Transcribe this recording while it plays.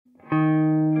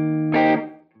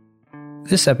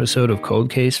This episode of Cold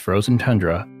Case Frozen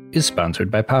Tundra is sponsored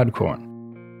by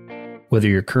Podcorn. Whether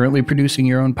you're currently producing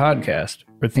your own podcast,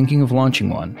 or thinking of launching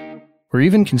one, or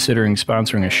even considering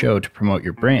sponsoring a show to promote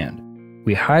your brand,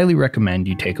 we highly recommend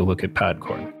you take a look at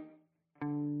Podcorn.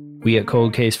 We at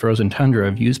Cold Case Frozen Tundra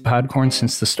have used Podcorn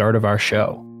since the start of our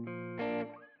show.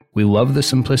 We love the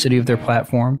simplicity of their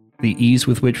platform, the ease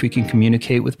with which we can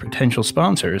communicate with potential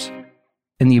sponsors,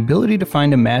 and the ability to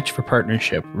find a match for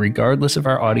partnership regardless of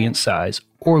our audience size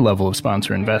or level of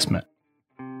sponsor investment.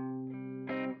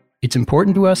 It's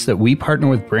important to us that we partner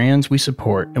with brands we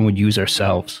support and would use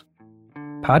ourselves.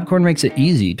 Podcorn makes it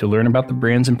easy to learn about the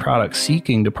brands and products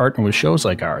seeking to partner with shows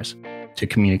like ours, to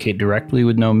communicate directly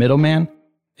with no middleman,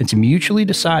 and to mutually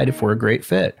decide if we're a great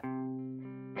fit.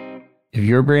 If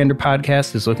your brand or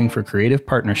podcast is looking for creative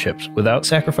partnerships without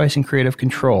sacrificing creative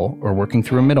control or working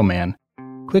through a middleman,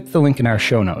 click the link in our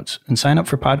show notes and sign up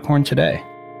for Podcorn today.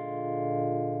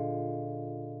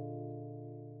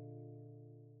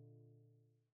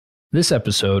 This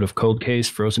episode of Cold Case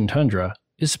Frozen Tundra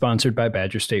is sponsored by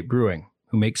Badger State Brewing,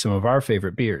 who makes some of our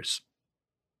favorite beers.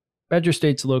 Badger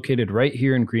State's located right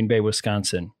here in Green Bay,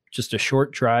 Wisconsin, just a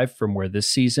short drive from where this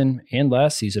season and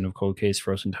last season of Cold Case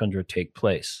Frozen Tundra take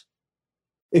place.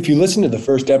 If you listened to the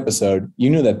first episode, you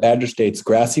knew that Badger State's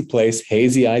Grassy Place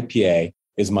Hazy IPA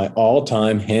is my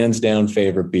all-time hands-down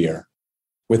favorite beer.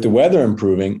 With the weather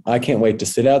improving, I can't wait to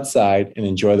sit outside and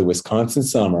enjoy the Wisconsin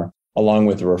summer along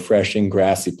with a refreshing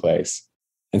Grassy Place.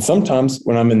 And sometimes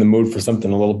when I'm in the mood for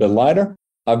something a little bit lighter,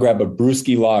 I'll grab a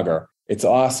brewski lager. It's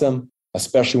awesome,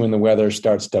 especially when the weather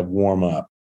starts to warm up.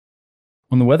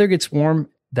 When the weather gets warm,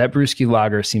 that brewski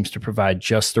lager seems to provide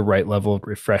just the right level of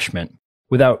refreshment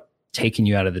without taking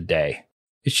you out of the day.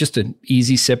 It's just an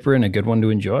easy sipper and a good one to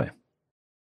enjoy.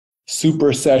 Super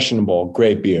sessionable,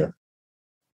 great beer.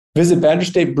 Visit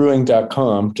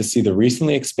BadgerStateBrewing.com to see the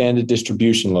recently expanded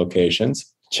distribution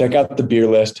locations, check out the beer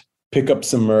list, pick up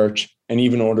some merch, and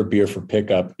even order beer for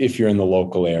pickup if you're in the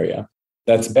local area.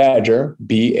 That's Badger,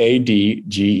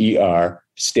 B-A-D-G-E-R,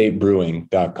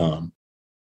 statebrewing.com.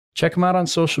 Check them out on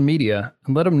social media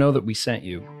and let them know that we sent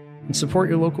you, and support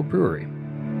your local brewery.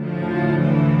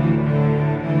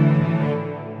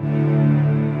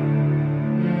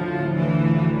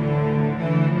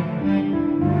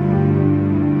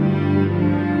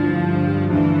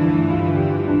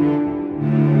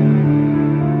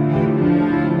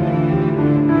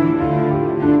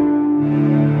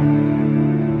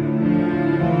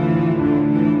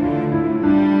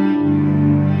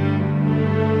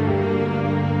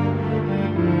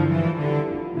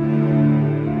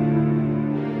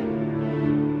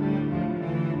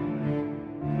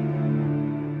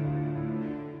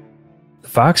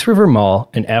 Fox River Mall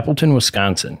in Appleton,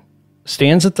 Wisconsin,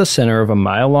 stands at the center of a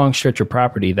mile-long stretch of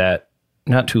property that,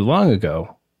 not too long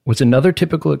ago, was another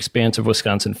typical expanse of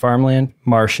Wisconsin farmland,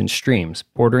 marsh, and streams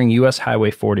bordering U.S.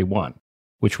 Highway 41,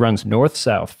 which runs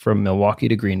north-south from Milwaukee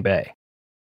to Green Bay.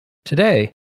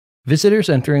 Today, visitors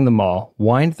entering the mall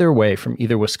wind their way from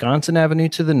either Wisconsin Avenue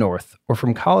to the north or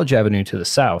from College Avenue to the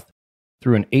south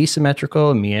through an asymmetrical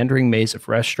and meandering maze of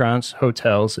restaurants,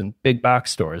 hotels, and big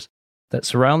box stores that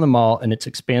surround the mall and its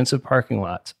expansive parking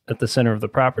lots at the center of the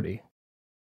property.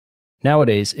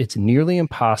 Nowadays, it's nearly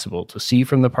impossible to see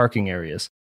from the parking areas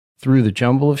through the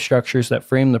jumble of structures that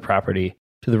frame the property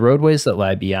to the roadways that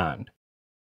lie beyond.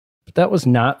 But that was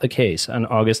not the case on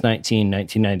August 19,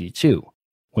 1992,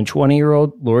 when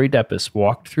 20-year-old Lori Deppis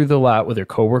walked through the lot with her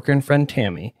coworker and friend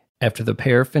Tammy after the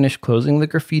pair finished closing the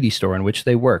graffiti store in which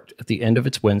they worked at the end of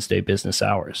its Wednesday business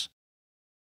hours.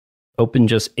 Opened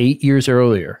just 8 years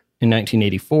earlier, in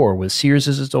 1984, with Sears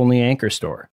as its only anchor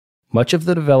store, much of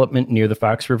the development near the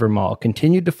Fox River Mall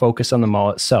continued to focus on the mall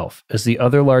itself as the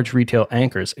other large retail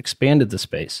anchors expanded the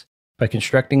space by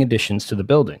constructing additions to the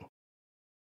building.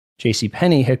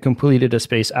 JCPenney had completed a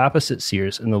space opposite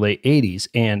Sears in the late 80s,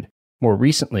 and, more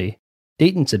recently,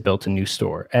 Dayton's had built a new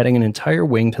store, adding an entire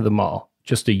wing to the mall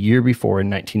just a year before in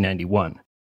 1991.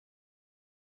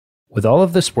 With all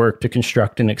of this work to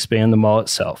construct and expand the mall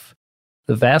itself,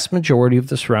 the vast majority of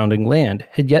the surrounding land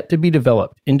had yet to be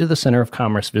developed into the center of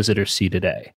commerce visitors see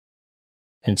today.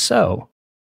 And so,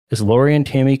 as Lori and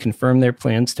Tammy confirmed their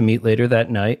plans to meet later that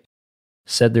night,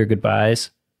 said their goodbyes,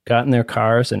 got in their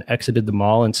cars, and exited the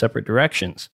mall in separate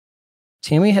directions,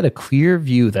 Tammy had a clear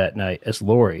view that night as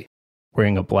Lori,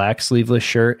 wearing a black sleeveless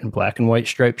shirt and black and white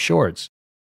striped shorts,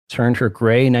 turned her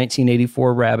gray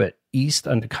 1984 Rabbit east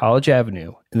onto College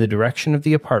Avenue in the direction of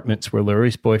the apartments where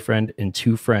Lori's boyfriend and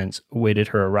two friends awaited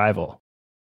her arrival.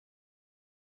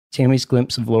 Tammy's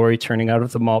glimpse of Lori turning out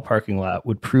of the mall parking lot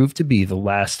would prove to be the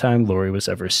last time Lori was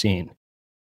ever seen.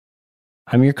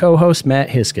 I'm your co-host, Matt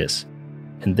Hiskis,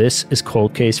 and this is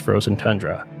Cold Case Frozen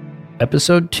Tundra,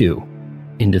 Episode 2,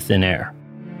 Into Thin Air.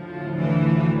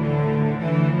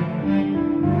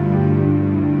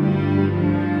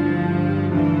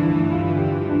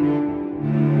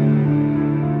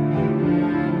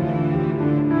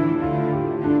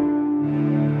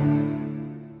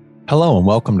 Hello and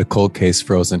welcome to Cold Case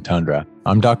Frozen Tundra.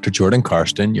 I'm Dr. Jordan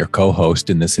Karsten, your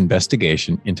co-host in this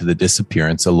investigation into the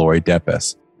disappearance of Lori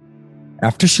Deppes.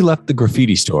 After she left the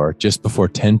graffiti store just before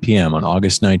 10 p.m. on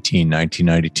August 19,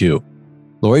 1992,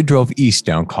 Lori drove east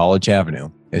down College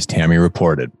Avenue, as Tammy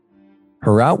reported.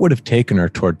 Her route would have taken her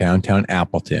toward downtown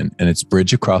Appleton and its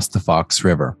bridge across the Fox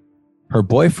River. Her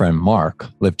boyfriend,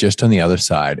 Mark, lived just on the other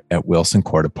side at Wilson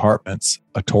Court Apartments,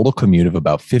 a total commute of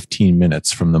about 15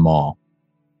 minutes from the mall.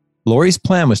 Lori's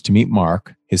plan was to meet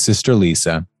Mark, his sister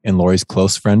Lisa, and Lori's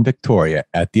close friend Victoria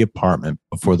at the apartment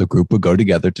before the group would go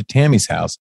together to Tammy's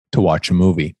house to watch a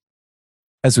movie.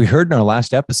 As we heard in our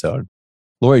last episode,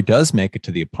 Lori does make it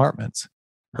to the apartments.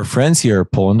 Her friends here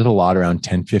pull into the lot around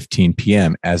 10:15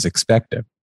 p.m. as expected.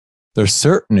 They're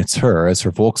certain it's her, as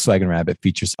her Volkswagen Rabbit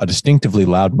features a distinctively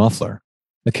loud muffler,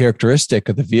 a characteristic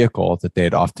of the vehicle that they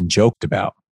had often joked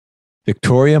about.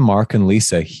 Victoria, Mark, and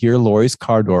Lisa hear Lori's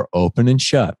car door open and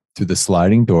shut through the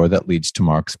sliding door that leads to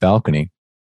Mark's balcony.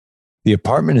 The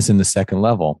apartment is in the second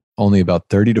level, only about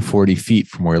 30 to 40 feet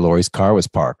from where Lori's car was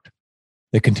parked.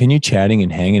 They continue chatting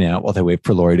and hanging out while they wait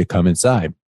for Lori to come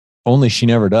inside. Only she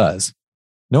never does.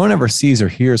 No one ever sees or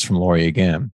hears from Lori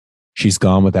again. She's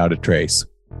gone without a trace.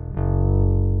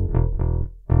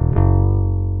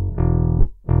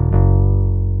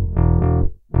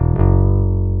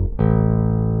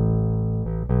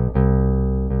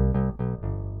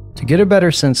 To get a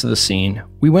better sense of the scene,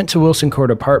 we went to Wilson Court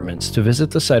Apartments to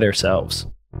visit the site ourselves.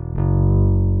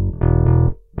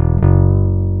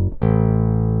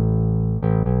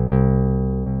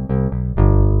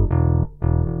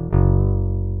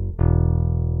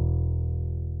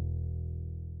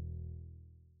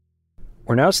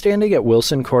 We're now standing at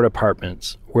Wilson Court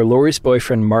Apartments, where Lori's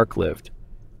boyfriend Mark lived,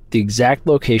 the exact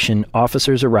location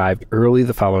officers arrived early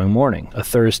the following morning, a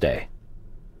Thursday.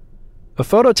 A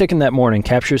photo taken that morning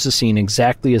captures the scene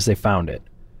exactly as they found it.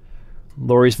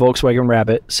 Lori's Volkswagen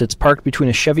Rabbit sits parked between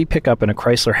a Chevy pickup and a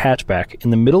Chrysler hatchback in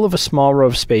the middle of a small row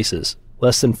of spaces,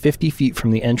 less than 50 feet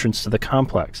from the entrance to the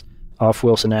complex, off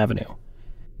Wilson Avenue.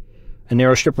 A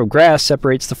narrow strip of grass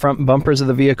separates the front bumpers of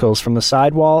the vehicles from the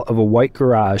sidewall of a white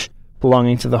garage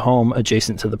belonging to the home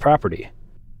adjacent to the property.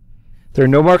 There are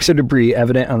no marks of debris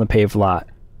evident on the paved lot.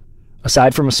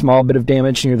 Aside from a small bit of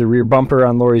damage near the rear bumper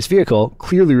on Lori's vehicle,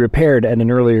 clearly repaired at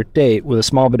an earlier date with a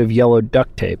small bit of yellow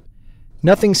duct tape,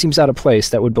 nothing seems out of place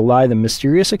that would belie the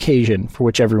mysterious occasion for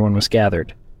which everyone was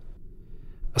gathered.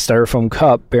 A styrofoam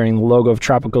cup bearing the logo of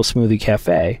Tropical Smoothie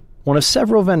Cafe, one of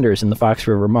several vendors in the Fox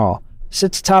River Mall,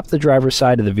 sits atop the driver's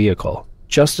side of the vehicle,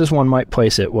 just as one might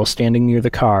place it while standing near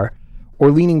the car or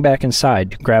leaning back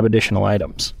inside to grab additional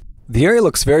items. The area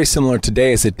looks very similar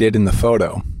today as it did in the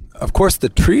photo. Of course, the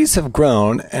trees have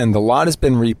grown and the lot has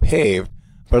been repaved,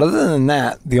 but other than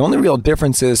that, the only real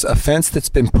difference is a fence that's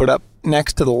been put up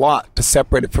next to the lot to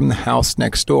separate it from the house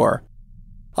next door.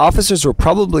 Officers were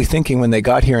probably thinking when they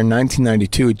got here in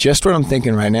 1992 just what I'm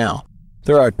thinking right now.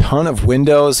 There are a ton of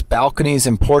windows, balconies,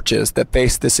 and porches that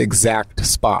face this exact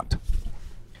spot.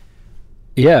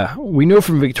 Yeah, we know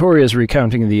from Victoria's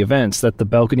recounting of the events that the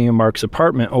balcony of Mark's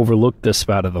apartment overlooked this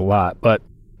spot of the lot, but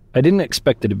I didn't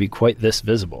expect it to be quite this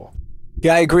visible.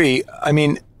 Yeah, I agree. I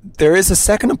mean, there is a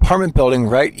second apartment building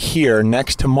right here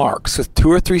next to Mark's with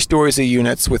 2 or 3 stories of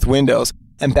units with windows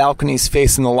and balconies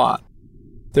facing the lot.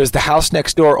 There's the house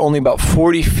next door only about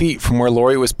 40 feet from where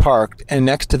Lori was parked, and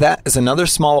next to that is another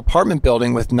small apartment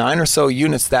building with 9 or so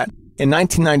units that, in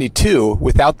 1992,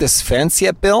 without this fence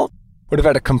yet built, would have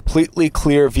had a completely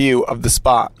clear view of the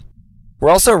spot. We're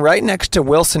also right next to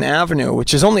Wilson Avenue,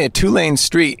 which is only a 2-lane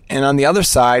street, and on the other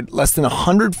side, less than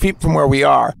 100 feet from where we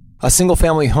are, a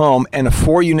single-family home and a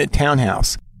 4-unit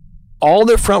townhouse. All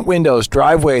their front windows,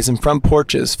 driveways, and front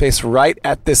porches face right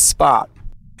at this spot.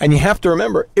 And you have to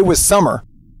remember, it was summer.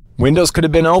 Windows could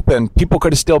have been open. People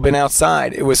could have still been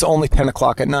outside. It was only 10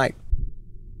 o'clock at night.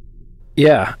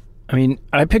 Yeah, I mean,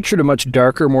 I pictured a much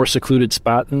darker, more secluded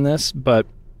spot than this, but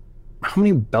how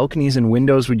many balconies and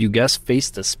windows would you guess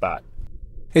face this spot?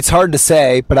 It's hard to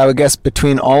say, but I would guess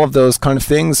between all of those kind of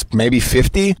things, maybe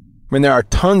 50. I mean, there are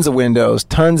tons of windows,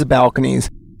 tons of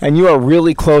balconies, and you are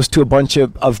really close to a bunch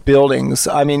of buildings.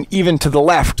 I mean, even to the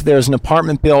left, there's an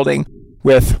apartment building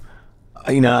with,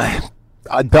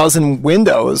 a dozen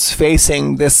windows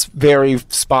facing this very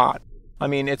spot. I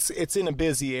mean, it's in a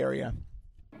busy area.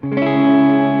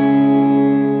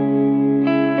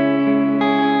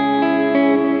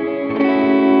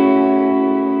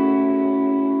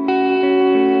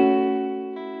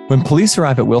 When police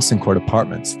arrive at Wilson Court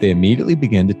Apartments, they immediately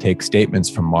begin to take statements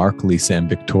from Mark, Lisa, and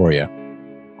Victoria.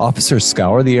 Officers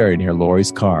scour the area near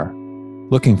Lori's car,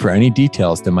 looking for any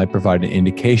details that might provide an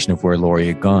indication of where Lori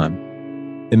had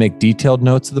gone. They make detailed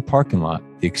notes of the parking lot,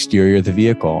 the exterior of the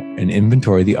vehicle, and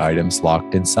inventory the items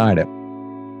locked inside it.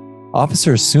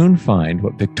 Officers soon find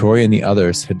what Victoria and the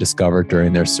others had discovered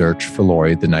during their search for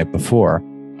Lori the night before.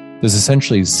 There's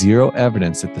essentially zero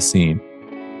evidence at the scene.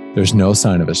 There's no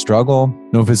sign of a struggle,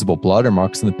 no visible blood or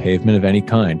marks on the pavement of any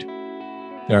kind.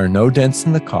 There are no dents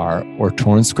in the car or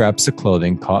torn scraps of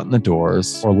clothing caught in the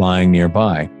doors or lying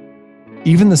nearby.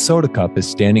 Even the soda cup is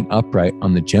standing upright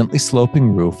on the gently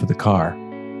sloping roof of the car.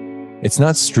 It's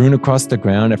not strewn across the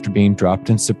ground after being dropped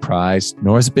in surprise,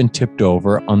 nor has it been tipped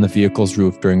over on the vehicle's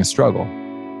roof during a struggle.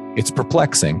 It's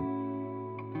perplexing.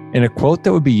 In a quote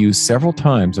that would be used several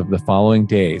times over the following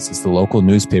days as the local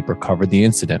newspaper covered the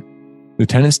incident,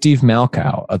 Lieutenant Steve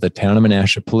Malkow of the Town of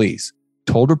Menasha Police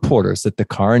told reporters that the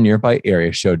car in nearby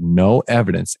area showed no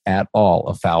evidence at all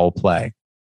of foul play,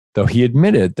 though he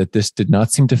admitted that this did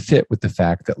not seem to fit with the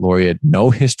fact that Lori had no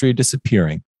history of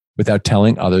disappearing without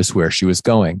telling others where she was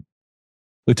going.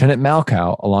 Lieutenant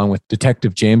Malkow, along with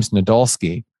Detective James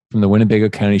Nadolski from the Winnebago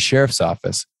County Sheriff's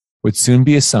Office, would soon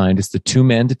be assigned as the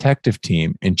two-man detective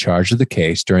team in charge of the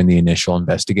case during the initial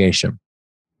investigation.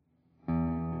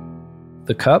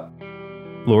 The cup,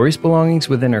 Lori's belongings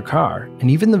within her car,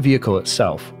 and even the vehicle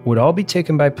itself would all be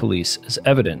taken by police as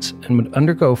evidence and would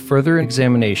undergo further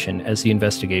examination as the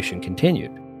investigation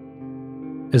continued.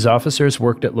 As officers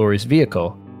worked at Lori's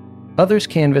vehicle, others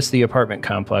canvassed the apartment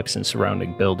complex and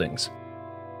surrounding buildings.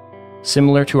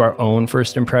 Similar to our own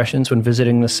first impressions when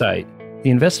visiting the site,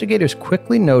 the investigators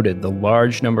quickly noted the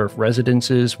large number of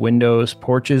residences, windows,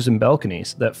 porches, and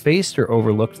balconies that faced or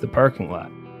overlooked the parking lot.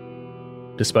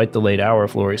 Despite the late hour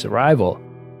of Lori's arrival,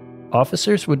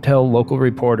 officers would tell local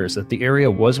reporters that the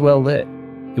area was well lit,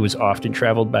 it was often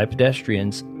traveled by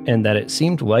pedestrians, and that it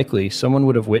seemed likely someone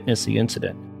would have witnessed the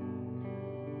incident.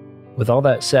 With all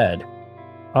that said,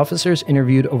 officers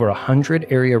interviewed over 100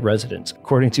 area residents,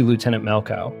 according to Lieutenant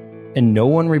Malkow, and no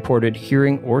one reported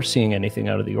hearing or seeing anything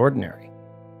out of the ordinary.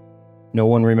 No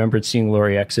one remembered seeing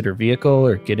Lori exit her vehicle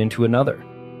or get into another.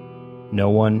 No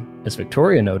one, as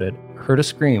Victoria noted, heard a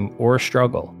scream or a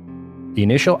struggle. The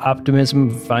initial optimism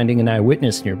of finding an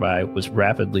eyewitness nearby was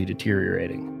rapidly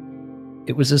deteriorating.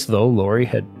 It was as though Lori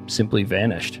had simply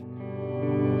vanished.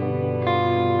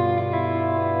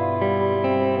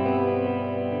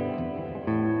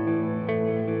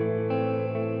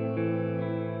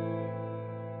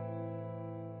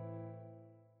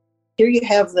 Here you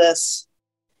have this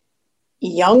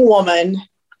young woman,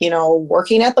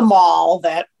 working at the mall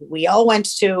that we all went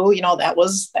to,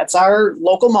 that's our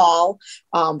local mall.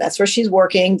 That's where she's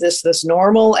working. This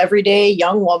normal, everyday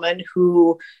young woman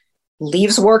who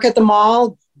leaves work at the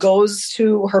mall, goes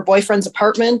to her boyfriend's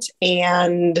apartment,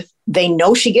 and they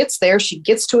know she gets there. She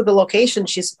gets to the location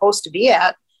she's supposed to be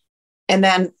at. And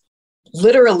then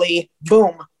literally,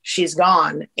 boom, she's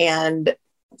gone. And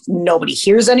nobody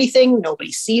hears anything.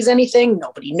 Nobody sees anything.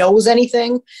 Nobody knows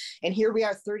anything. And here we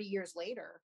are 30 years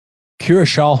later. Kira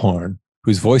Schallhorn,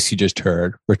 whose voice you just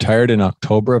heard, retired in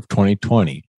October of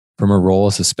 2020 from her role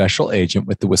as a special agent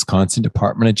with the Wisconsin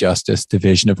Department of Justice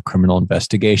Division of Criminal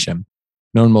Investigation,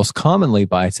 known most commonly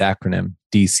by its acronym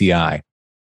DCI.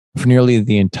 For nearly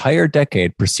the entire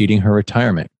decade preceding her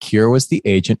retirement, Kira was the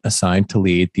agent assigned to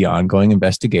lead the ongoing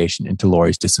investigation into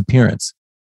Lori's disappearance.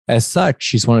 As such,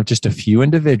 she's one of just a few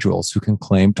individuals who can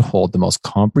claim to hold the most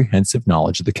comprehensive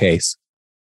knowledge of the case.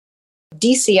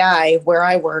 DCI, where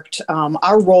I worked,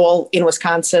 our role in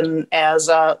Wisconsin as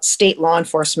a state law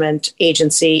enforcement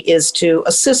agency is to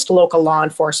assist local law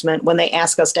enforcement when they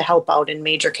ask us to help out in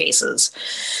major cases.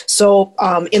 So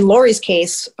in Lori's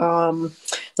case,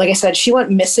 like I said, she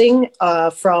went missing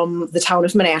from the town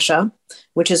of Menasha,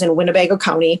 which is in Winnebago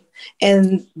County.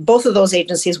 And both of those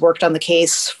agencies worked on the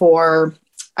case for,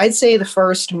 I'd say, the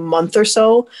first month or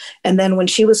so. And then when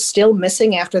she was still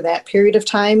missing after that period of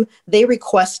time, they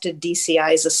requested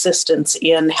DCI's assistance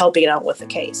in helping out with the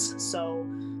case.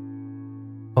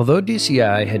 Although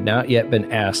DCI had not yet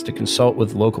been asked to consult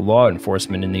with local law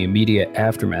enforcement in the immediate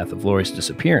aftermath of Lori's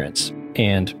disappearance,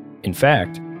 and, in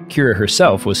fact, Kira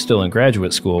herself was still in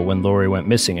graduate school when Lori went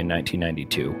missing in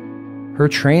 1992, her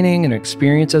training and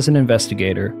experience as an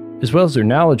investigator, as well as her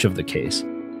knowledge of the case,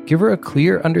 give her a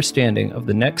clear understanding of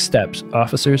the next steps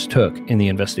officers took in the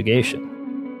investigation.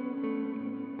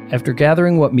 After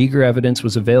gathering what meager evidence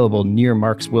was available near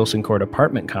Mark's Wilson Court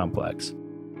apartment complex,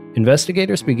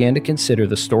 investigators began to consider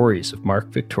the stories of Mark,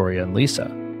 Victoria, and Lisa.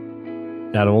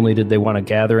 Not only did they want to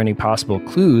gather any possible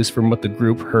clues from what the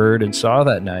group heard and saw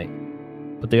that night,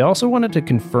 but they also wanted to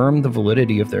confirm the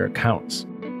validity of their accounts,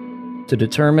 to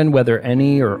determine whether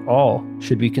any or all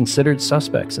should be considered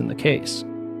suspects in the case.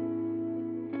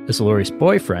 As Lori's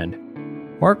boyfriend,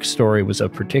 Mark's story was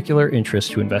of particular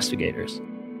interest to investigators.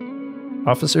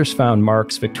 Officers found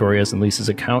Mark's, Victoria's, and Lisa's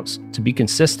accounts to be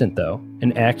consistent, though,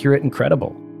 and accurate and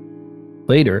credible.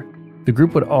 Later, the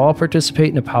group would all participate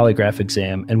in a polygraph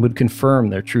exam and would confirm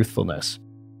their truthfulness.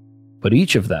 But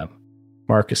each of them,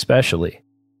 Mark especially,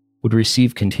 would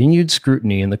receive continued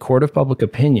scrutiny in the court of public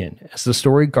opinion as the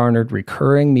story garnered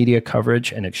recurring media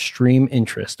coverage and extreme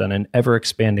interest on an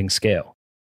ever-expanding scale.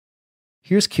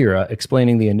 Here's Kira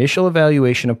explaining the initial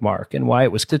evaluation of Mark and why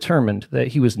it was determined that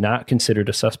he was not considered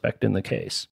a suspect in the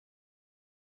case.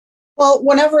 Well,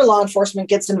 whenever law enforcement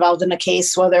gets involved in a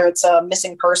case, whether it's a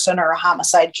missing person or a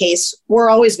homicide case, we're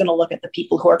always going to look at the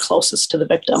people who are closest to the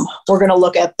victim. We're going to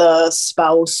look at the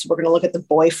spouse. We're going to look at the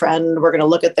boyfriend. We're going to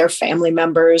look at their family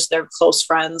members, their close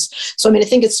friends. So, I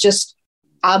think it's just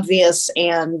obvious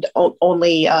and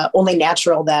only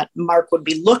natural that Mark would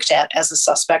be looked at as a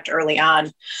suspect early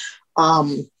on.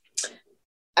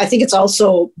 I think it's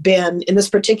also been, in this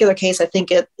particular case, I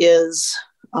think it is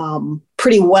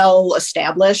pretty well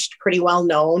established, pretty well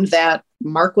known that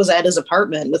Mark was at his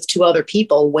apartment with two other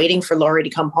people waiting for Lori to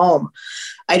come home.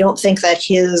 I don't think that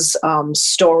his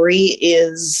story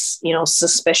is,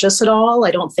 suspicious at all.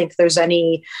 I don't think there's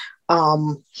any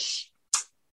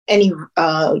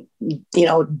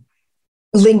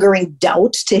lingering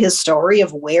doubt to his story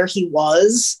of where he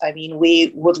was.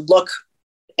 We would look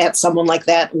at someone like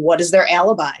that. What is their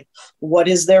alibi? What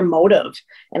is their motive?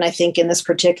 And I think in this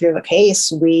particular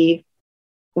case, we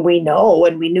know,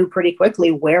 and we knew pretty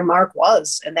quickly where Mark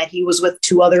was, and that he was with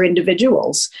two other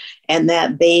individuals, and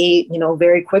that they,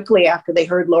 very quickly after they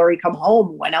heard Lori come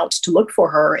home, went out to look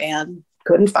for her and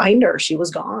couldn't find her. She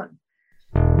was gone.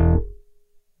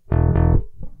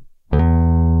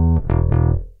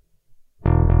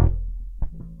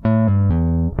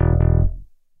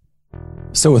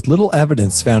 So with little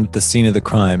evidence found at the scene of the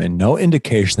crime and no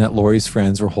indication that Lori's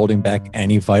friends were holding back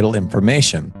any vital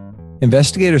information,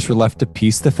 investigators were left to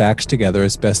piece the facts together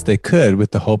as best they could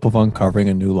with the hope of uncovering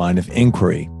a new line of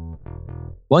inquiry.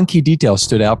 One key detail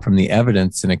stood out from the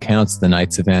evidence and accounts of the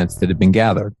night's events that had been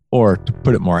gathered, or to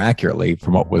put it more accurately,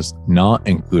 from what was not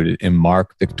included in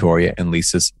Mark, Victoria, and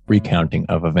Lisa's recounting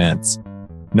of events.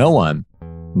 None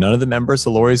of the members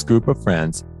of Lori's group of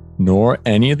friends, nor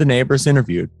any of the neighbors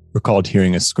interviewed, recalled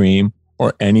hearing a scream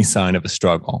or any sign of a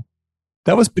struggle.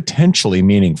 That was potentially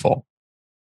meaningful.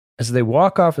 As they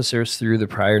walk officers through the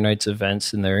prior night's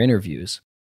events in their interviews,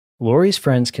 Lori's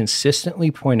friends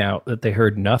consistently point out that they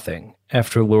heard nothing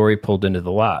after Lori pulled into the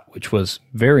lot, which was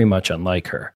very much unlike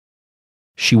her.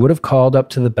 She would have called up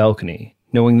to the balcony,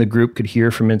 knowing the group could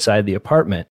hear from inside the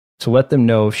apartment, to let them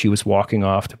know if she was walking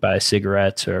off to buy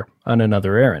cigarettes or on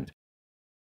another errand.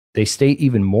 They state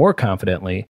even more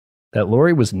confidently that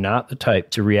Lori was not the type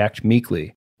to react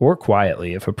meekly or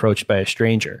quietly if approached by a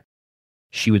stranger.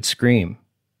 She would scream.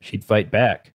 She'd fight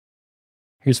back.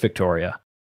 Here's Victoria.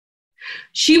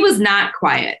 She was not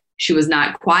quiet. She was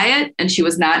not quiet, and she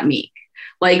was not meek.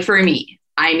 Like for me,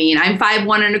 I'm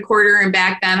 5'1¼ and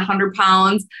back then 100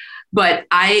 pounds, but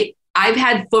I've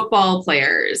had football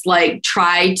players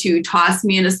try to toss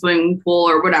me in a swimming pool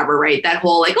or whatever, right? That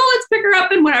whole let's pick her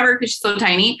up and whatever, because she's so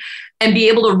tiny, and be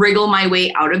able to wriggle my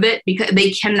way out of it because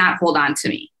they cannot hold on to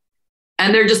me.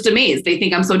 And they're just amazed. They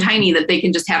think I'm so tiny that they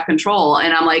can just have control.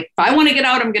 And I'm like, if I want to get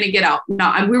out, I'm going to get out.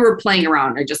 No, we were playing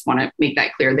around. I just want to make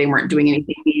that clear. They weren't doing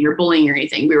anything mean or bullying or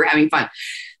anything. We were having fun.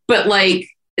 But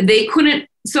they couldn't.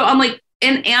 So I'm like,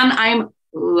 and I'm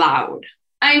loud.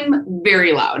 I'm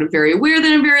very loud. I'm very aware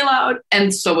that I'm very loud.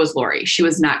 And so was Lori. She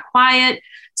was not quiet.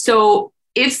 So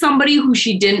if somebody who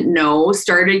she didn't know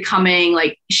started coming,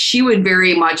 she would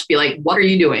very much be like, what are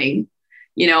you doing?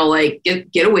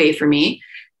 Get away from me.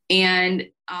 And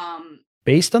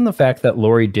based on the fact that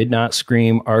Lori did not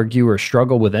scream, argue, or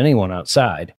struggle with anyone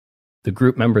outside, the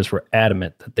group members were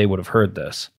adamant that they would have heard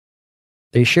this.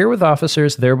 They share with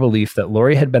officers their belief that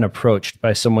Lori had been approached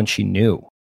by someone she knew,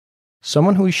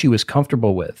 someone who she was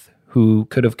comfortable with, who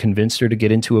could have convinced her to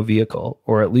get into a vehicle,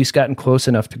 or at least gotten close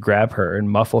enough to grab her and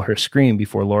muffle her scream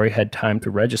before Lori had time to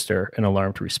register an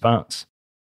alarmed response.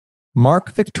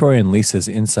 Mark, Victoria, and Lisa's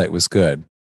insight was good.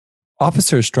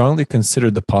 Officers strongly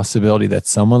considered the possibility that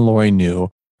someone Lori knew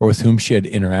or with whom she had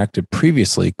interacted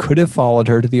previously could have followed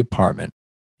her to the apartment,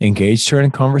 engaged her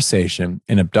in conversation,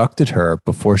 and abducted her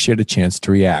before she had a chance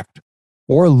to react,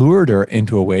 or lured her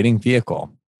into a waiting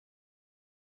vehicle.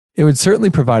 It would certainly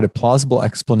provide a plausible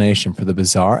explanation for the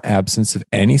bizarre absence of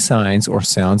any signs or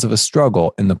sounds of a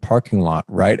struggle in the parking lot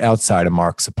right outside of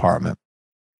Mark's apartment.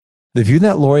 The view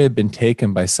that Lori had been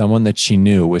taken by someone that she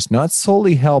knew was not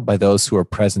solely held by those who were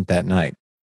present that night.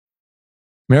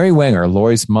 Mary Wenger,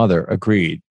 Lori's mother,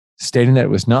 agreed, stating that it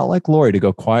was not like Lori to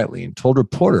go quietly, and told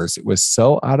reporters it was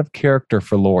so out of character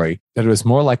for Lori that it was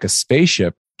more like a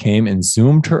spaceship came and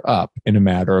zoomed her up in a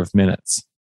matter of minutes.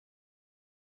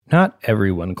 Not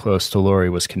everyone close to Lori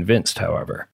was convinced,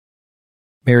 however.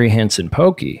 Mary Hanson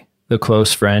Pokey, the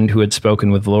close friend who had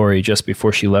spoken with Lori just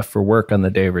before she left for work on the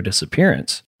day of her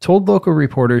disappearance, told local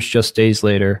reporters just days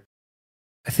later,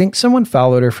 "I think someone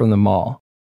followed her from the mall.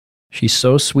 She's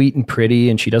so sweet and pretty,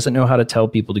 and she doesn't know how to tell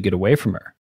people to get away from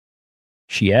her."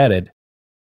 She added,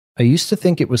 "I used to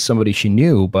think it was somebody she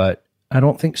knew, but I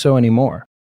don't think so anymore."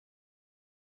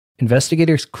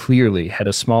 Investigators clearly had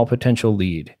a small potential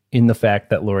lead in the fact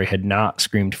that Lori had not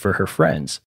screamed for her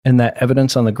friends, and that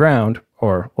evidence on the ground,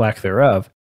 or lack thereof,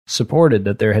 supported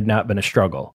that there had not been a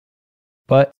struggle.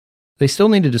 But they still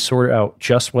needed to sort out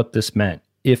just what this meant,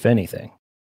 if anything.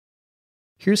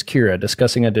 Here's Kira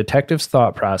discussing a detective's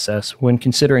thought process when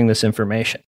considering this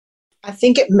information. I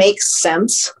think it makes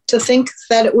sense to think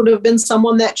that it would have been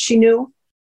someone that she knew,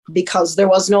 because there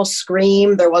was no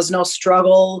scream, there was no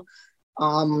struggle,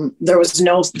 there was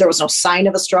no sign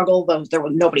of a struggle.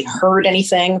 Nobody heard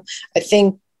anything. I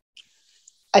think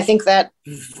that,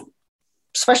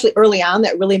 especially early on,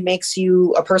 that really makes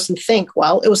a person think,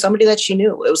 well, it was somebody that she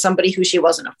knew. It was somebody who she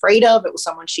wasn't afraid of. It was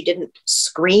someone she didn't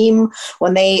scream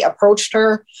when they approached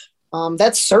her.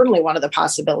 That's certainly one of the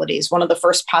possibilities, one of the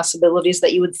first possibilities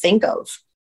that you would think of.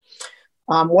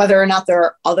 Whether or not there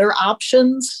are other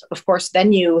options, of course,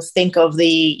 then you think of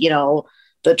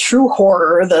the true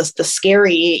horror, the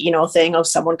scary, thing of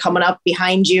someone coming up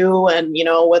behind you and,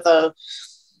 with a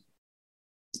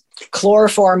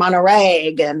chloroform on a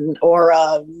rag or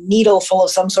a needle full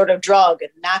of some sort of drug and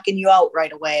knocking you out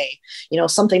right away.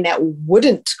 Something that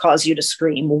wouldn't cause you to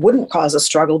scream, wouldn't cause a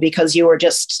struggle because you were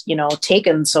just,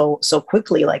 taken so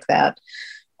quickly like that.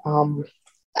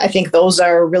 I think those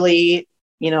are really,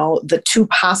 the two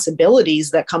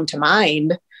possibilities that come to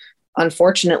mind.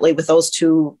 Unfortunately, with those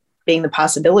two being the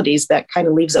possibilities, that kind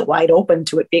of leaves it wide open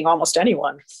to it being almost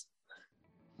anyone.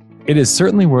 It is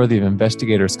certainly worthy of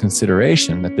investigators'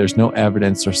 consideration that there's no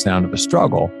evidence or sound of a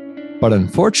struggle, but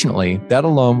unfortunately, that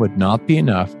alone would not be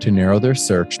enough to narrow their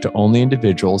search to only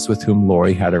individuals with whom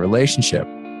Lori had a relationship,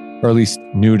 or at least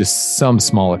knew to some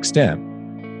small extent.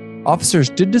 Officers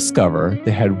did discover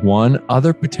they had one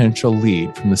other potential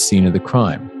lead from the scene of the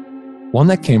crime, one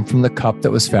that came from the cup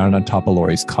that was found on top of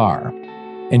Lori's car.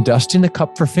 In dusting the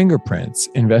cup for fingerprints,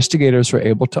 investigators were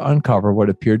able to uncover what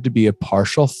appeared to be a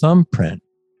partial thumbprint,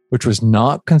 which was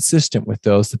not consistent with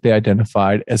those that they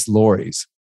identified as Lori's.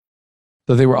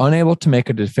 Though they were unable to make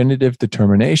a definitive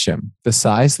determination, the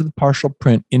size of the partial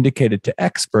print indicated to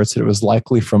experts that it was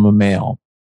likely from a male.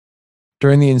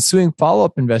 During the ensuing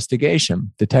follow-up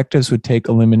investigation, detectives would take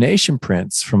elimination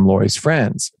prints from Lori's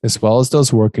friends, as well as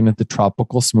those working at the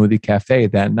Tropical Smoothie Cafe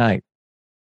that night.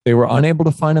 They were unable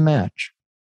to find a match.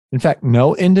 In fact,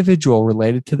 no individual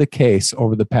related to the case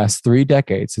over the past 3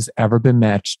 decades has ever been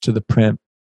matched to the print.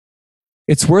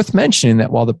 It's worth mentioning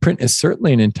that while the print is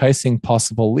certainly an enticing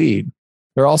possible lead,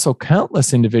 there are also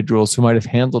countless individuals who might have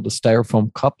handled a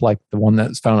styrofoam cup like the one that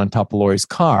was found on top of Lori's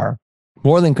car,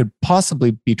 more than could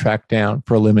possibly be tracked down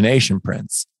for elimination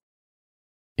prints.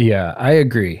 Yeah, I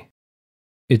agree.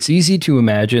 It's easy to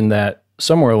imagine that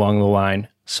somewhere along the line,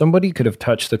 somebody could have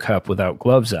touched the cup without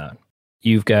gloves on.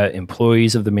 You've got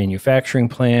employees of the manufacturing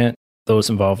plant, those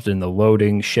involved in the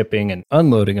loading, shipping, and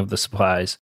unloading of the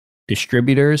supplies,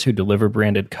 distributors who deliver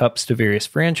branded cups to various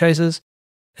franchises,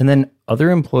 and then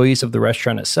other employees of the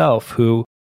restaurant itself who,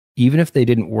 even if they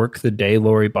didn't work the day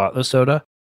Lori bought the soda,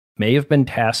 may have been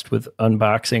tasked with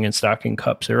unboxing and stocking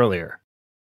cups earlier.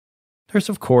 There's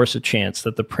of course a chance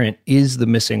that the print is the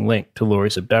missing link to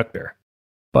Lori's abductor.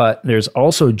 But there's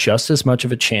also just as much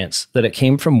of a chance that it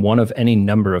came from one of any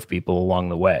number of people along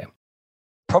the way.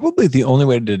 Probably the only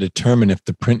way to determine if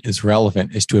the print is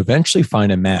relevant is to eventually find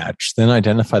a match, then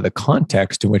identify the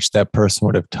context in which that person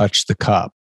would have touched the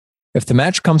cup. If the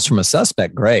match comes from a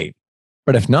suspect, great.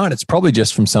 But if not, it's probably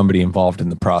just from somebody involved in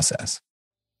the process.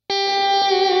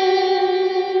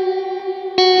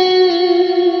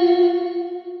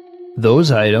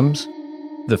 Those items,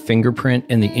 the fingerprint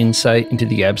and the insight into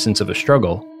the absence of a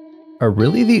struggle, are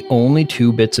really the only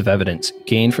 2 bits of evidence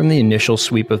gained from the initial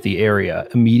sweep of the area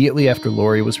immediately after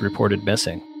Lori was reported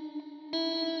missing.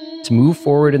 To move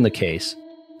forward in the case,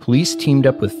 police teamed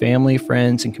up with family,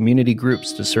 friends, and community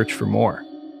groups to search for more.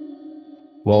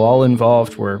 While all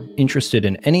involved were interested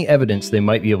in any evidence they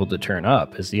might be able to turn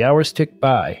up, as the hours ticked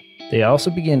by, they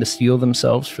also began to steel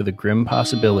themselves for the grim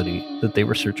possibility that they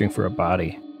were searching for a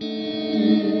body.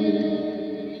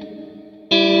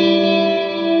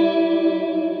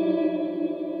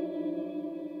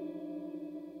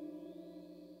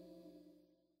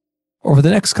 Over the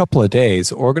next couple of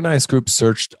days, organized groups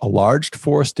searched a large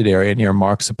forested area near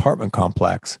Mark's apartment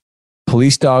complex.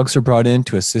 Police dogs were brought in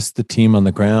to assist the team on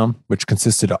the ground, which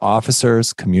consisted of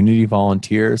officers, community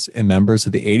volunteers, and members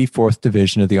of the 84th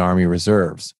Division of the Army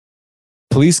Reserves.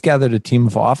 Police gathered a team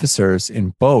of officers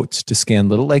in boats to scan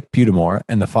Little Lake Butamore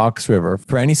and the Fox River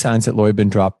for any signs that Lori had been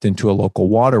dropped into a local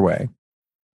waterway.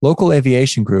 Local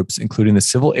aviation groups, including the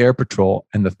Civil Air Patrol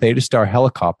and the Theta Star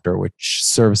helicopter, which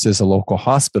services a local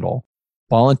hospital,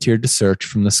 volunteered to search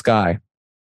from the sky.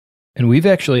 And we've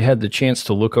actually had the chance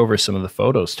to look over some of the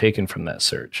photos taken from that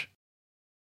search.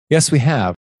 Yes, we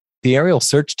have. The aerial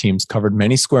search teams covered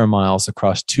many square miles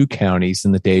across 2 counties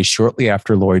in the days shortly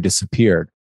after Lori disappeared.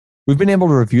 We've been able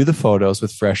to review the photos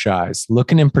with fresh eyes,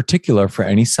 looking in particular for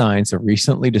any signs of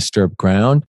recently disturbed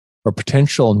ground or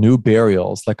potential new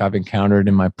burials like I've encountered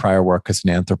in my prior work as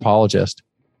an anthropologist.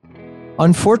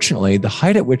 Unfortunately, the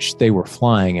height at which they were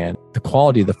flying and the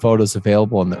quality of the photos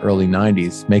available in the early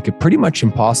 90s make it pretty much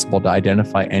impossible to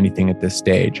identify anything at this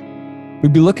stage.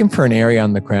 We'd be looking for an area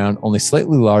on the ground only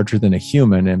slightly larger than a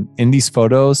human, and in these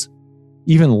photos,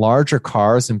 even larger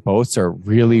cars and boats are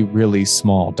really, really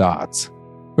small dots.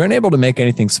 We aren't able to make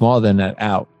anything smaller than that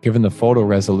out, given the photo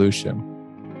resolution.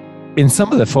 In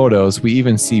some of the photos, we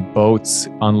even see boats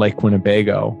on Lake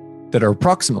Winnebago that are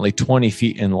approximately 20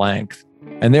 feet in length,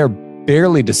 and they're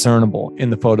barely discernible in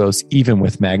the photos, even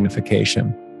with magnification.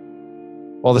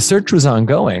 While the search was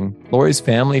ongoing, Lori's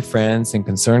family, friends, and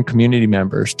concerned community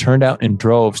members turned out in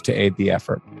droves to aid the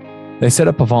effort. They set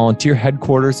up a volunteer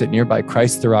headquarters at nearby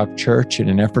Christ the Rock Church in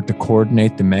an effort to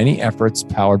coordinate the many efforts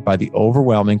powered by the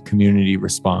overwhelming community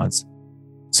response.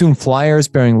 Soon flyers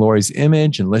bearing Lori's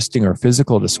image and listing her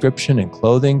physical description and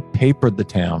clothing papered the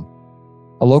town.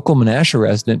 A local Menasha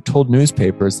resident told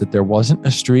newspapers that there wasn't a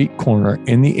street corner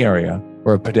in the area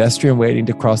where a pedestrian waiting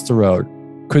to cross the road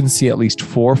couldn't see at least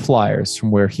 4 flyers from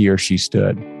where he or she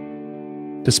stood.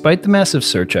 Despite the massive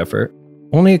search effort,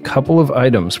 only a couple of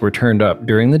items were turned up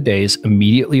during the days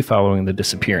immediately following the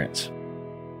disappearance.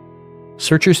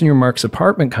 Searchers near Mark's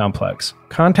apartment complex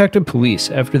contacted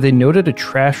police after they noted a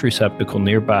trash receptacle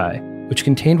nearby, which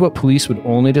contained what police would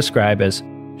only describe as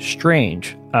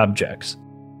strange objects,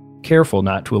 careful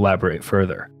not to elaborate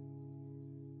further.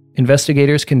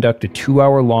 Investigators conducted a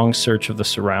 2-hour-long search of the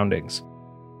surroundings.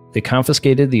 They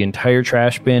confiscated the entire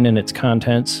trash bin and its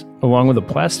contents, along with a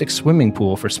plastic swimming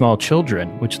pool for small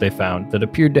children, which they found that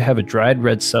appeared to have a dried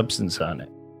red substance on it.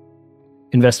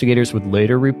 Investigators would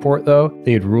later report, though,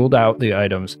 they had ruled out the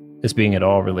items as being at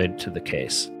all related to the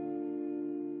case.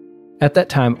 At that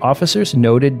time, officers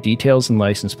noted details and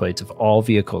license plates of all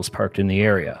vehicles parked in the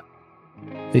area.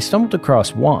 They stumbled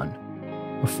across one,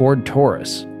 a Ford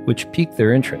Taurus, which piqued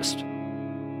their interest.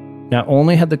 Not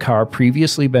only had the car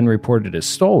previously been reported as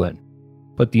stolen,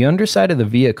 but the underside of the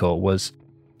vehicle was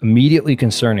immediately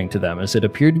concerning to them as it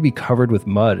appeared to be covered with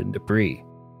mud and debris.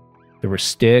 There were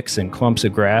sticks and clumps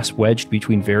of grass wedged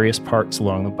between various parts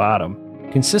along the bottom,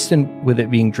 consistent with it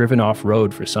being driven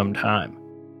off-road for some time.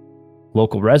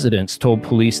 Local residents told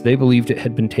police they believed it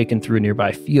had been taken through a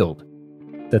nearby field,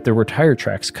 that there were tire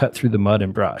tracks cut through the mud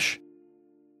and brush.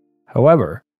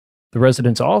 However, the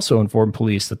residents also informed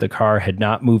police that the car had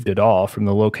not moved at all from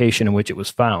the location in which it was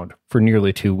found for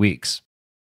nearly 2 weeks.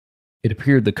 It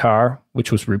appeared the car,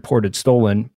 which was reported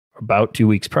stolen about 2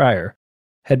 weeks prior,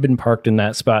 had been parked in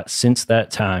that spot since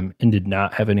that time and did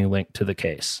not have any link to the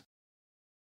case.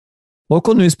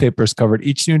 Local newspapers covered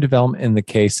each new development in the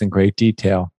case in great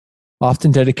detail,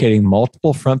 often dedicating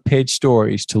multiple front-page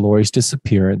stories to Lori's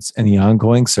disappearance and the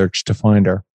ongoing search to find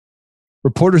her.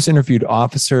 Reporters interviewed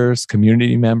officers,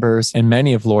 community members, and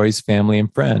many of Lori's family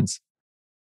and friends.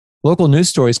 Local news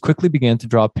stories quickly began to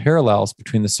draw parallels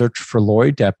between the search for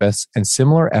Lori Deppes and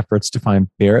similar efforts to find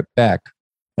Barrett Beck,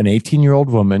 an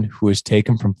 18-year-old woman who was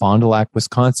taken from Fond du Lac,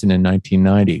 Wisconsin in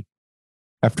 1990.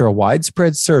 After a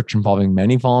widespread search involving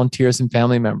many volunteers and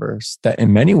family members that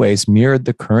in many ways mirrored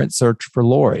the current search for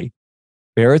Lori,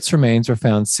 Barrett's remains were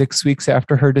found 6 weeks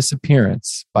after her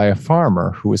disappearance by a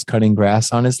farmer who was cutting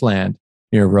grass on his land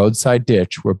near a roadside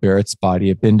ditch where Barrett's body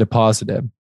had been deposited.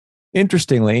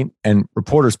 Interestingly, and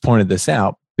reporters pointed this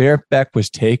out, Barrett Beck was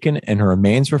taken and her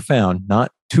remains were found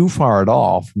not too far at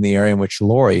all from the area in which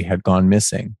Lori had gone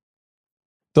missing.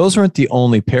 Those weren't the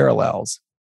only parallels.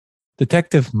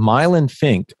 Detective Mylan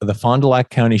Fink of the Fond du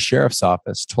Lac County Sheriff's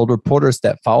Office told reporters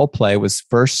that foul play was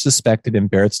first suspected in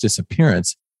Barrett's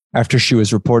disappearance after she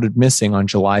was reported missing on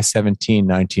July 17,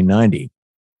 1990.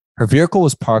 Her vehicle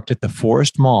was parked at the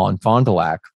Forest Mall in Fond du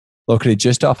Lac, located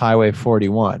just off Highway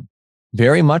 41,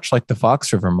 very much like the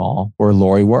Fox River Mall where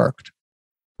Lori worked.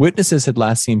 Witnesses had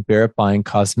last seen Barrett buying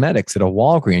cosmetics at a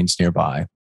Walgreens nearby.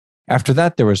 After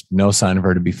that, there was no sign of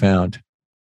her to be found.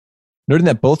 Noting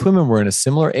that both women were in a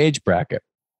similar age bracket,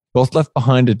 both left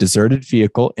behind a deserted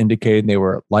vehicle indicating they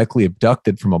were likely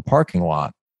abducted from a parking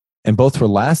lot, and both were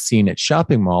last seen at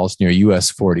shopping malls near US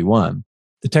 41,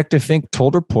 Detective Fink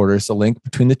told reporters the link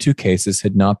between the two cases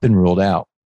had not been ruled out.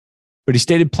 But he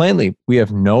stated plainly, "We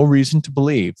have no reason to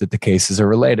believe that the cases are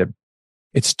related.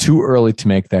 It's too early to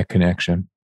make that connection."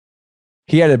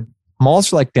 He added,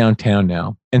 malls are like downtown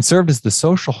now and serve as the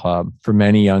social hub for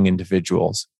many young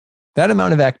individuals. That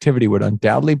amount of activity would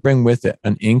undoubtedly bring with it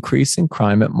an increase in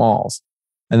crime at malls,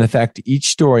 and the fact that each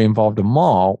story involved a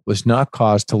mall was not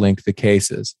cause to link the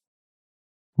cases.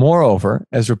 Moreover,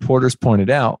 as reporters pointed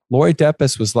out, Lori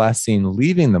Deppes was last seen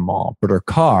leaving the mall, but her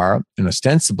car, and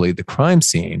ostensibly the crime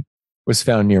scene, was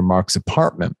found near Mark's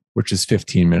apartment, which is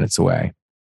 15 minutes away.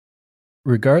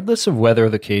 Regardless of whether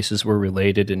the cases were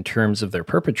related in terms of their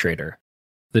perpetrator,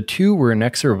 the two were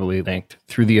inexorably linked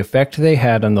through the effect they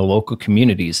had on the local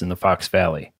communities in the Fox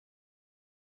Valley.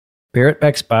 Barrett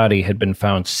Beck's body had been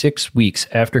found 6 weeks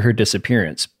after her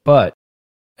disappearance, but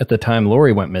at the time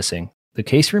Lori went missing, the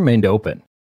case remained open.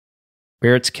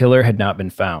 Barrett's killer had not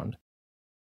been found.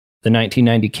 The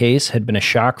 1990 case had been a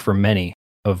shock for many,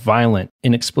 a violent,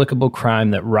 inexplicable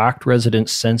crime that rocked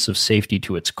residents' sense of safety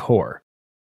to its core.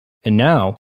 And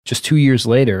now, just 2 years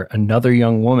later, another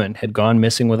young woman had gone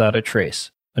missing without a trace.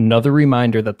 Another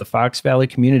reminder that the Fox Valley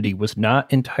community was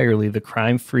not entirely the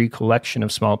crime-free collection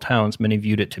of small towns many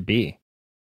viewed it to be.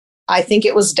 I think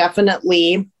it was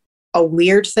definitely a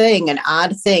weird thing, an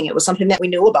odd thing. It was something that we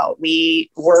knew about.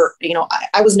 We were,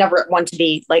 I was never one to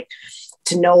be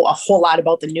to know a whole lot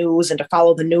about the news and to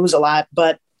follow the news a lot,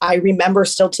 but I remember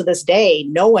still to this day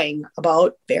knowing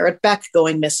about Barrett Beck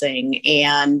going missing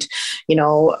and,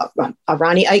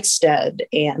 Ronnie Eichstead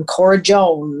and Cora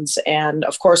Jones and,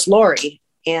 of course, Lori.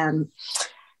 And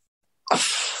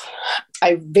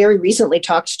I very recently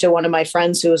talked to one of my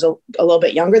friends who was a little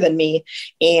bit younger than me,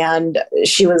 and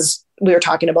we were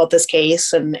talking about this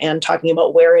case and talking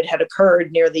about where it had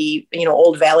occurred near the,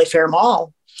 old Valley Fair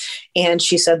Mall. And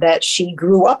she said that she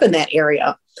grew up in that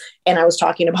area. And I was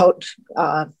talking about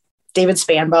David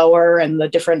Spanbauer and the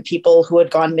different people who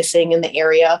had gone missing in the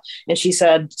area. And she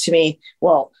said to me,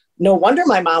 well, no wonder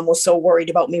my mom was so worried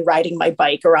about me riding my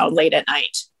bike around late at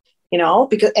night,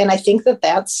 and I think that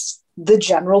that's the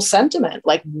general sentiment.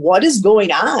 Like, what is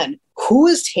going on? Who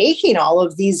is taking all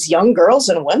of these young girls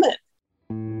and women?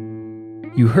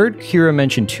 You heard Kira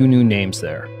mention two new names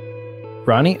there,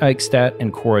 Ronnie Eichstadt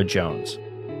and Cora Jones.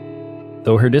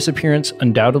 Though her disappearance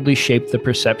undoubtedly shaped the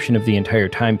perception of the entire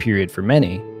time period for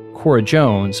many, Cora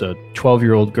Jones, a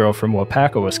 12-year-old girl from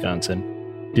Waupaca,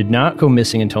 Wisconsin, did not go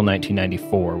missing until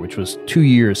 1994, which was 2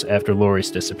 years after Lori's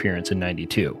disappearance in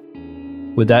 92.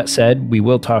 With that said, we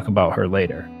will talk about her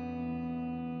later.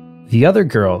 The other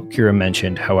girl Kira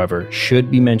mentioned, however,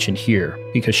 should be mentioned here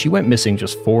because she went missing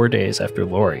just 4 days after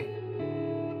Lori.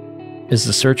 As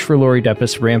the search for Lori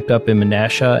Deppes ramped up in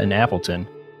Menasha and Appleton,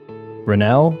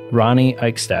 Ronnie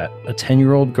Eichstadt, a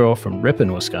 10-year-old girl from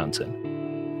Ripon,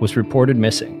 Wisconsin, was reported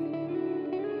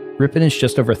missing. Ripon is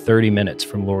just over 30 minutes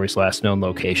from Lori's last known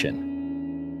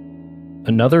location.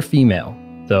 Another female,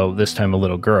 though this time a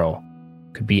little girl,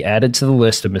 could be added to the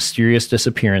list of mysterious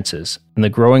disappearances and the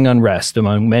growing unrest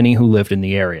among many who lived in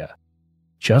the area.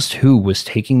 Just who was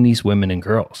taking these women and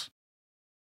girls?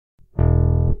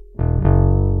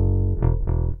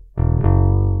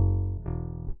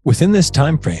 Within this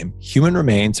time frame, human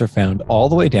remains are found all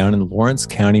the way down in Lawrence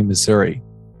County, Missouri,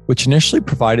 which initially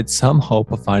provided some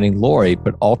hope of finding Lori,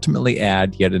 but ultimately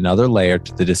add yet another layer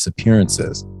to the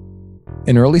disappearances.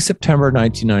 In early September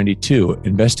 1992,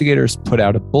 investigators put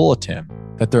out a bulletin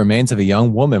that the remains of a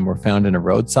young woman were found in a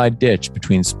roadside ditch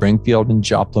between Springfield and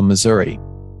Joplin, Missouri.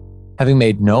 Having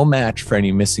made no match for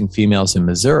any missing females in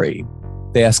Missouri,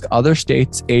 they asked other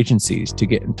states' agencies to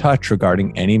get in touch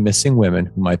regarding any missing women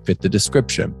who might fit the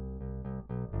description.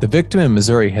 The victim in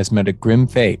Missouri has met a grim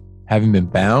fate, having been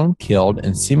bound, killed,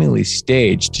 and seemingly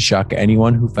staged to shock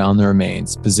anyone who found the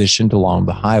remains positioned along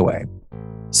the highway.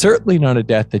 Certainly not a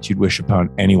death that you'd wish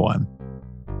upon anyone.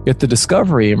 Yet the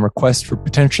discovery and request for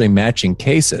potentially matching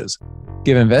cases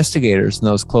give investigators and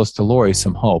those close to Lori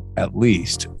some hope, at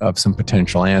least, of some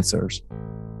potential answers.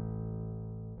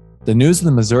 The news of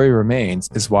the Missouri remains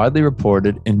is widely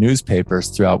reported in newspapers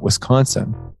throughout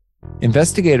Wisconsin.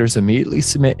 Investigators immediately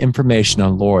submit information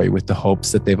on Lori with the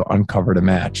hopes that they've uncovered a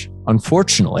match.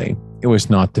 Unfortunately, it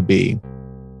was not to be.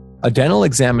 A dental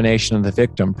examination of the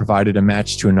victim provided a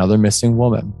match to another missing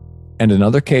woman, and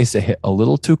another case that hit a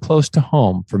little too close to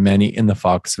home for many in the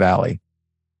Fox Valley.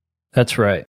 That's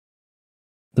right.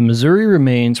 The Missouri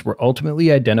remains were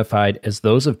ultimately identified as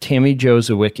those of Tammy Jo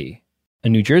Zawicki, a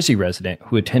New Jersey resident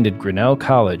who attended Grinnell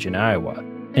College in Iowa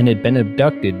and had been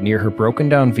abducted near her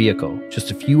broken-down vehicle just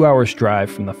a few hours' drive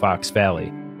from the Fox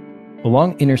Valley,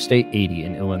 along Interstate 80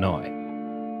 in Illinois.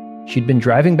 She'd been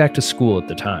driving back to school at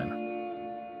the time.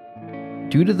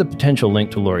 Due to the potential link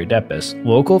to Lori Deppis,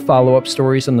 local follow-up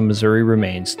stories on the Missouri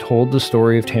remains told the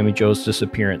story of Tammy Jo's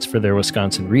disappearance for their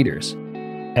Wisconsin readers,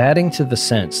 adding to the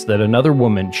sense that another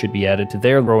woman should be added to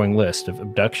their growing list of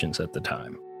abductions at the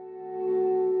time.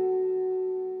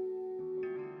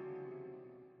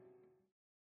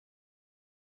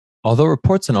 Although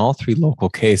reports in all three local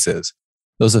cases,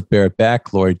 those of Barrett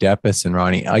Beck, Lori Deppis, and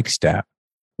Ronnie Eichstadt,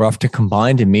 were often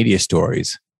combined in media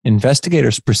stories,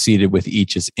 investigators proceeded with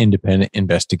each as independent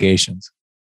investigations.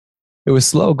 It was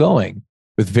slow going,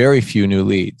 with very few new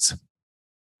leads.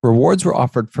 Rewards were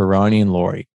offered for Ronnie and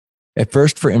Lori, at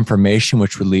first for information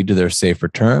which would lead to their safe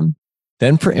return,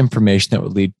 then for information that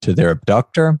would lead to their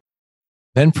abductor,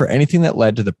 then for anything that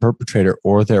led to the perpetrator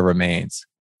or their remains.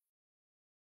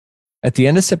 At the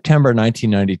end of September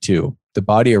 1992, the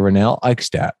body of Ronelle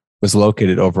Eichstadt was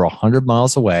located over 100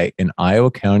 miles away in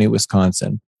Iowa County,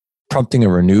 Wisconsin, prompting a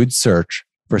renewed search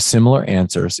for similar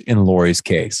answers in Lori's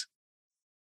case.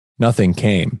 Nothing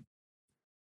came.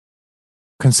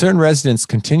 Concerned residents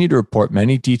continued to report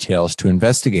many details to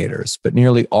investigators, but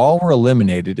nearly all were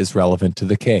eliminated as relevant to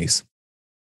the case.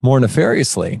 More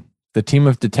nefariously, the team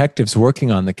of detectives working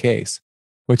on the case,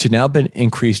 which had now been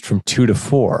increased from 2 to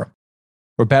 4,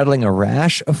 were battling a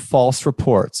rash of false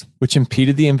reports which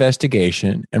impeded the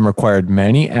investigation and required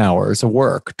many hours of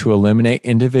work to eliminate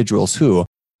individuals who,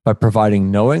 by providing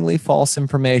knowingly false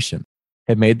information,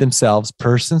 had made themselves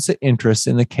persons of interest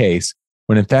in the case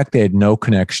when in fact they had no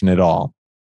connection at all.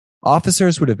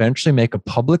 Officers would eventually make a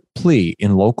public plea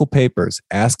in local papers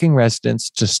asking residents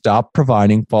to stop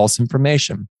providing false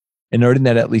information and noting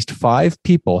that at least 5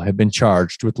 people had been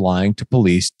charged with lying to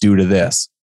police due to this.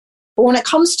 But when it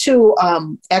comes to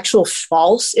actual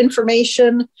false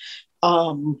information,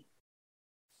 whether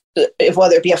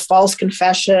it be a false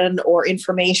confession or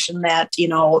information that,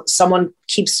 someone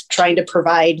keeps trying to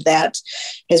provide that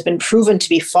has been proven to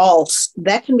be false,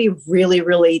 that can be really,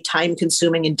 really time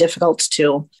consuming and difficult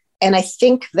too. And I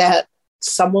think that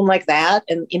someone like that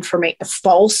and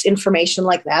false information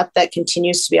like that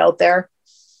continues to be out there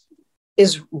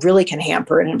really can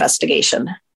hamper an investigation.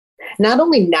 Not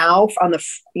only now on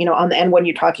the end when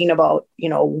you're talking about,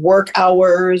 work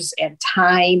hours and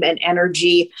time and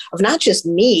energy of not just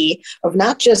me, of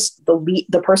not just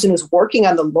the person who's working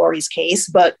on the Lori's case,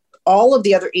 but all of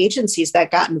the other agencies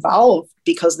that got involved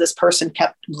because this person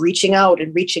kept reaching out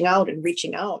and reaching out and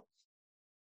reaching out.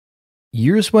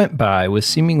 Years went by with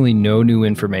seemingly no new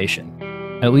information,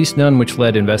 at least none which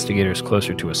led investigators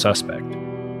closer to a suspect.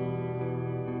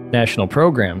 National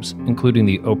programs, including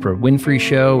The Oprah Winfrey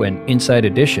Show and Inside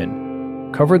Edition,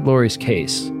 covered Lori's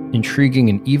case, intriguing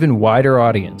an even wider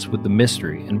audience with the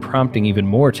mystery and prompting even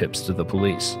more tips to the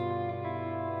police.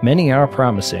 Many are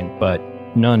promising, but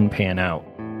none pan out.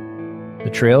 The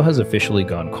trail has officially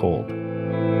gone cold.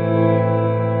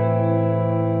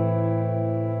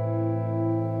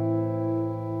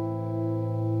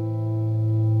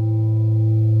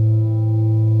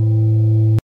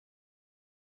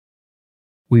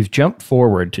 We've jumped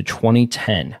forward to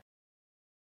 2010.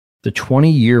 The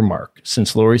 20-year mark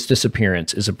since Lori's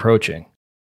disappearance is approaching.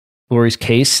 Lori's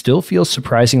case still feels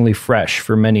surprisingly fresh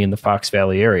for many in the Fox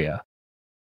Valley area.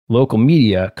 Local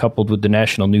media, coupled with the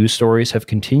national news stories, have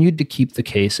continued to keep the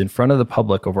case in front of the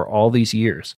public over all these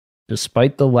years,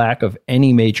 despite the lack of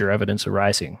any major evidence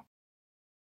arising.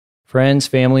 Friends,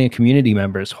 family, and community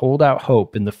members hold out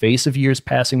hope in the face of years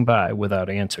passing by without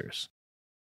answers.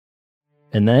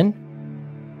 And then,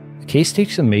 the case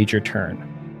takes a major turn.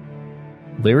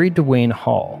 Larry Dwayne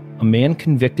Hall, a man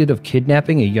convicted of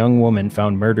kidnapping a young woman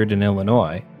found murdered in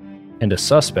Illinois, and a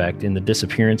suspect in the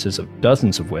disappearances of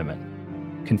dozens of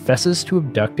women, confesses to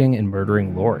abducting and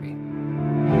murdering Lori.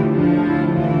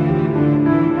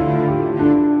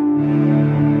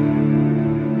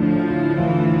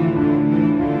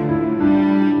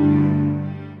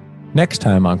 Next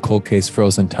time on Cold Case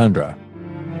Frozen Tundra.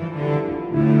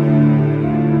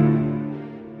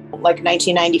 like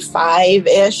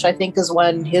 1995-ish, I think, is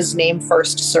when his name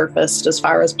first surfaced as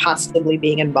far as possibly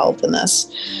being involved in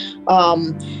this. I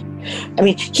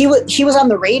mean, he was on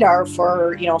the radar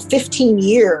for 15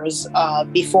 years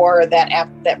before that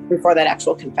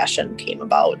actual confession came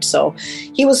about. So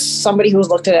he was somebody who was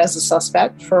looked at as a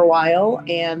suspect for a while,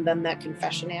 and then that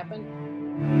confession happened.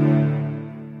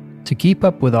 To keep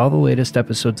up with all the latest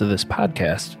episodes of this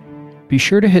podcast, be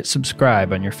sure to hit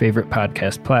subscribe on your favorite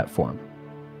podcast platform.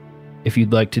 If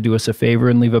you'd like to do us a favor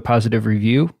and leave a positive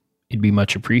review, it'd be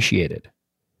much appreciated.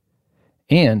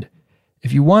 And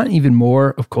if you want even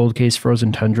more of Cold Case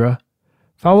Frozen Tundra,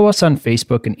 follow us on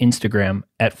Facebook and Instagram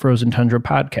at Frozen Tundra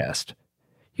Podcast.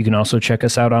 You can also check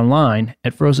us out online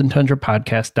at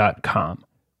frozentundrapodcast.com,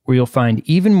 where you'll find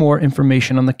even more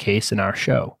information on the case in our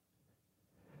show.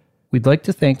 We'd like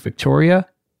to thank Victoria,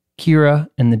 Kira,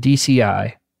 and the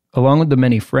DCI, along with the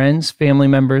many friends, family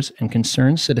members, and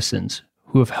concerned citizens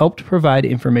who have helped provide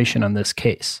information on this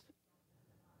case.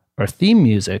 Our theme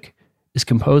music is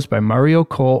composed by Mario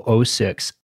Cole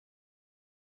 06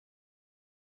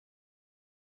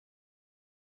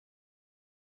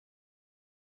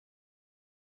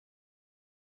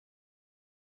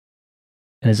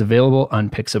 and is available on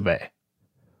Pixabay.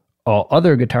 All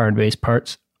other guitar and bass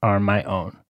parts are my own.